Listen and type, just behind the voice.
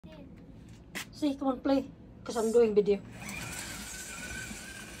See, come on, play. Because I'm doing video.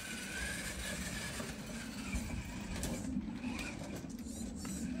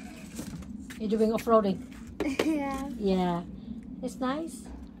 You're doing off-roading? Yeah. Yeah. It's nice.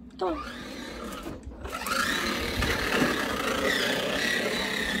 Come on.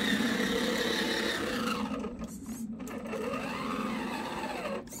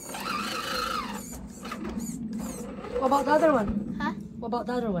 What about the other one? Huh? What about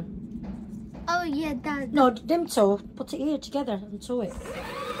the other one? Oh yeah, that. No, them two. Put it here together and sew it.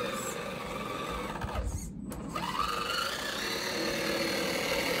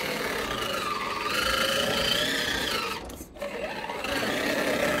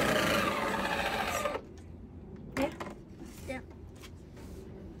 Yeah.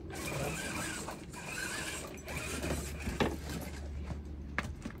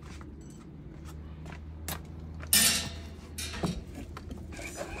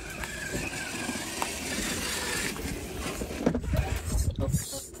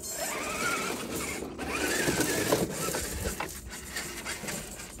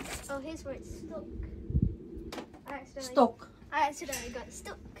 Oh, here's where it's stuck. Stuck. I accidentally got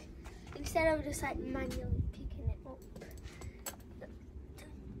stuck. Instead of just like manually picking it up.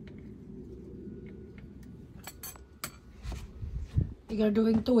 You're gonna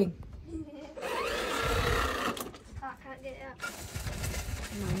doing towing. Oh, I can't get it up.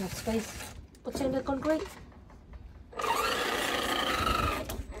 No, enough space. Put it in the concrete.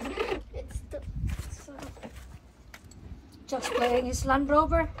 It's stuck. So, Just playing his Land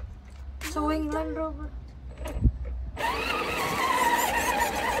Rover. Towing Land Rover.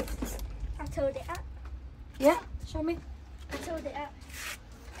 I towed it up. Yeah, show me. I towed it up.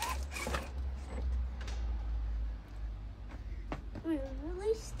 We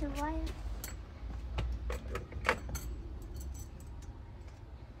released the wire.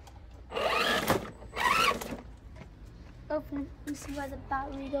 Open and see where the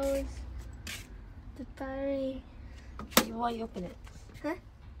battery goes. The battery. Why you open it? Huh?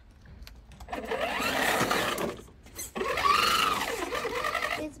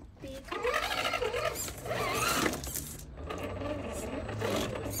 It's big.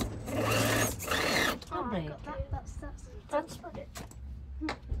 I'll break it. That's it.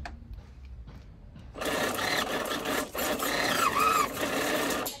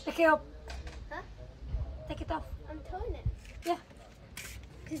 Take it up. Huh? Take it off. I'm towing it. Yeah.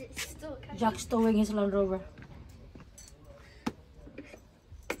 Because it's stuck. Jack's towing his Land Rover.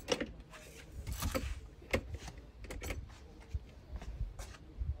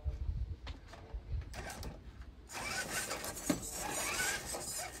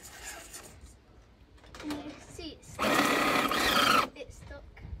 And you see it's stuck. It's stuck.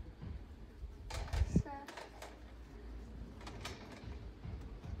 So.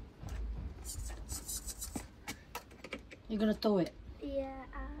 You're gonna tow it. Yeah.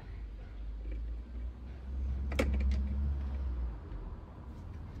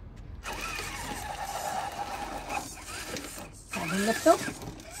 Sabon laptop.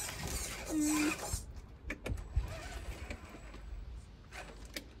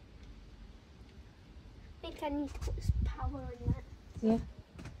 I think I need to put some power in that. Yeah.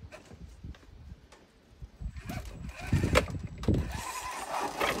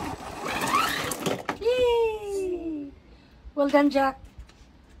 Yay! Well done, Jack.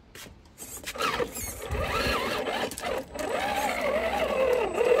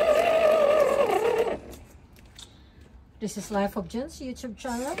 This is Life of Jen's YouTube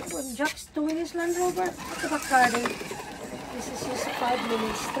channel when Jack's doing his Land Rover at the back garden. This is just a 5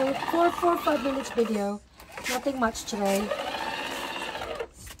 minutes, 5 minutes video. Nothing much today.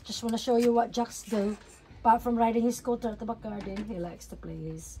 Just want to show you what Jack's do. Apart from riding his scooter at the back garden, he likes to play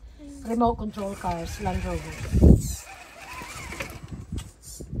his remote control cars, Land Rover.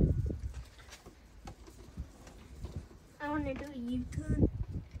 I want to do a U-turn.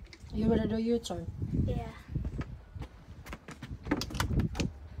 You want to do U-turn? Yeah.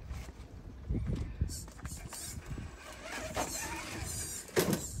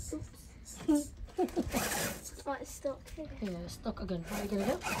 Oh, it's stuck here. Yeah, stuck again. What are you gonna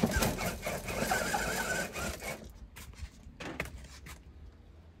do?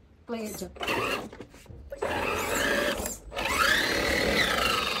 Play it, Jack.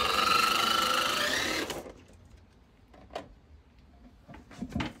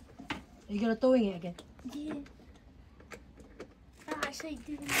 Are you gonna towing it again? Yeah. I'm actually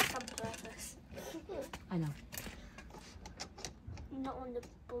doing this on purpose. I know. Not on the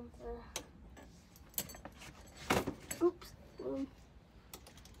bumper. Oops.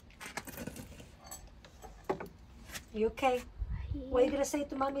 You okay? What are you gonna say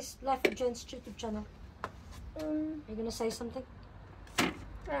to Mommy's Life of Jen's YouTube channel? Are you gonna say something? I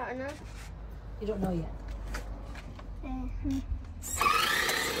don't know. You don't know yet.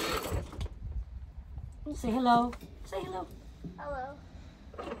 Say hello. Say hello. Hello.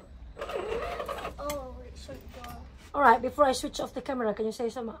 Oh, it shouldn't go off. Alright, before I switch off the camera, can you say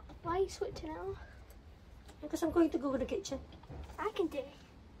something? Why are you switching it off? Because I'm going to go to the kitchen. I can do it.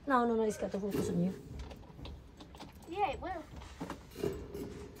 No, it's got to focus on you. Yeah, it will.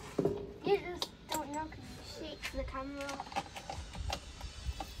 You just don't know because you shake the camera.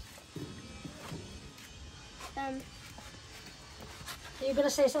 Are you gonna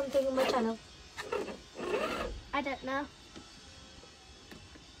say something on my channel? I don't know.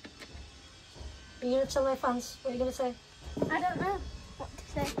 Are you gonna tell my fans? What are you gonna say? I don't know what to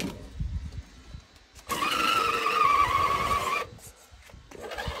say.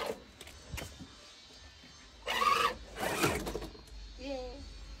 Yeah.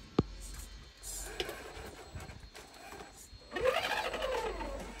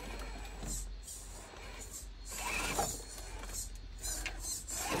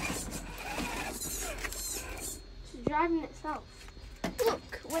 It's driving itself.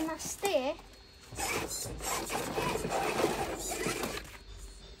 Look, when I stay.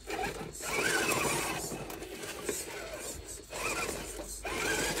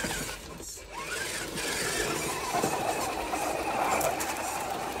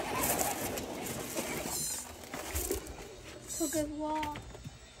 Good wall.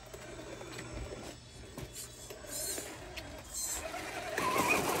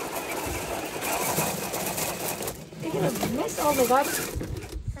 You're gonna mess all the garbage.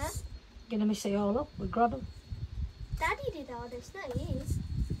 Huh? You're gonna mess it all up with gravel. Daddy did all this, not you.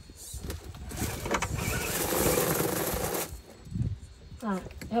 Ah,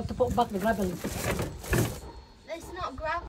 you have to put back the gravel.